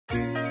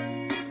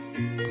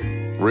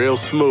Real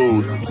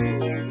smooth.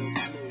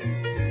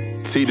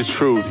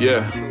 Teathetruth,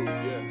 yeah.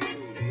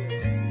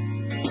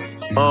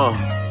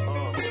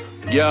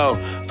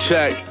 Yo,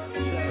 check.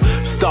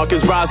 Stock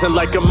is rising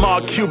like a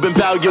Mark Cuban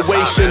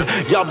valuation.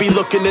 Y'all be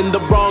looking in the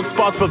wrong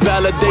spots for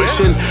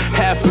validation.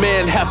 Half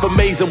man, half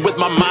amazing with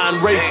my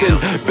mind racing.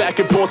 Back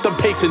and forth I'm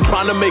pacing,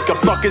 trying to make a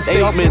fucking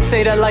statement. They often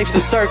say that life's a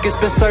circus,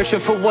 been searching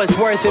for what's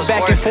worth it.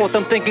 Back and forth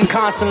I'm thinking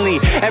constantly.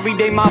 Every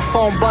day my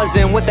phone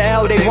buzzing, what the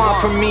hell they want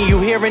from me?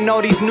 You hearing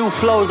all these new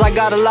flows, I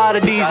got a lot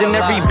of these. And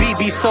every beat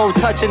be so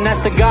touching,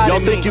 that's the God. Y'all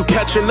think you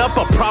catching up?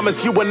 I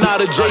promise you are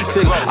not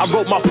adjacent. I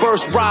wrote my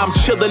first rhyme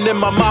chilling in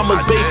my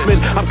mama's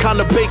basement. I'm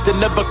kinda baked and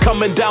never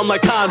coming down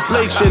like high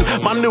inflation.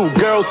 My new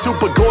girl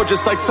super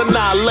gorgeous like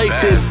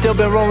Annihilate. Still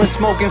been rolling,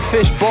 smoking,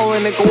 fish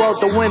bowling and go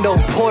out the window.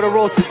 Pour the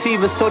roll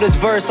sativa, so this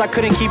verse I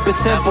couldn't keep it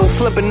simple.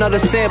 Flip another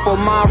sample,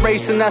 mind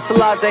racing, that's a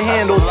lot to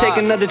handle. Take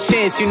another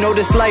chance, you know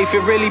this life,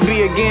 it really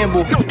be a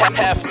gamble.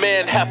 Half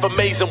man, half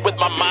amazing with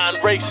my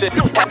mind racing.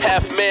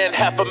 Half man,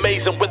 half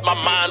amazing with my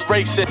mind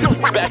racing.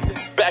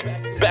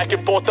 Back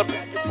and forth,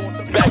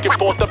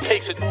 I'm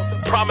pacing.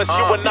 Promise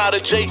you are not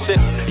adjacent.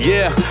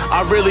 Yeah,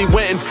 I really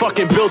went and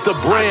fucking built a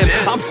brand.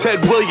 I'm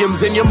Ted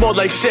Williams and you're more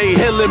like Shea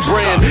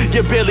Hillenbrand.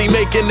 You're barely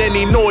making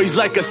any noise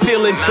like a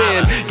ceiling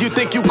fan. You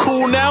think you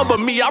cool now, but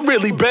me, I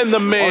really been the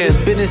man. All this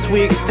business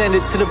we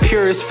extended to the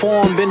purest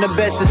form. Been the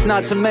best, it's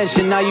not to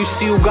mention. Now you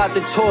see who got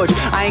the torch.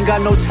 I ain't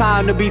got no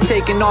time to be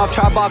taking off.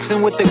 Try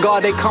boxing with the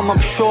guard, they come up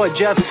short.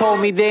 Jeff told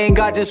me they ain't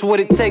got just what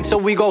it takes, so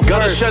we go first.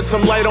 Gotta shed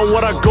some light on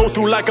what I go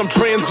through like I'm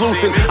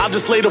translucent. I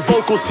just lay the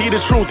vocals,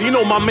 Teathetruth. You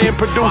know my man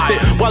produced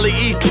it. While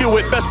he EQ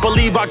it, best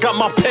believe I got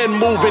my pen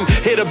moving.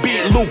 Hit a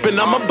beat looping,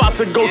 I'm about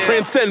to go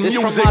transcend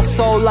music. This from my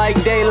soul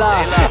like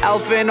daylight.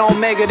 Alpha and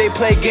Omega, they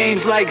play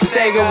games like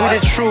Sega. We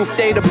the truth,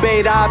 they the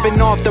beta, I've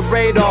been off the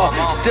radar.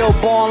 Still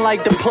born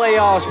like the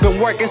playoffs. Been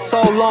working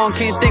so long,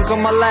 can't think of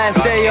my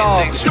last day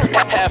off.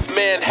 Half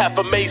man, half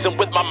amazing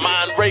with my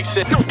mind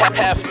racing.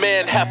 Half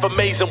man, half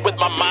amazing with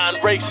my mind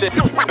racing.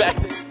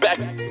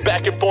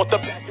 Back and forth,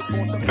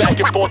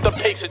 I'm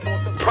pacing.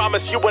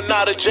 Promise you are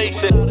not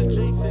adjacent.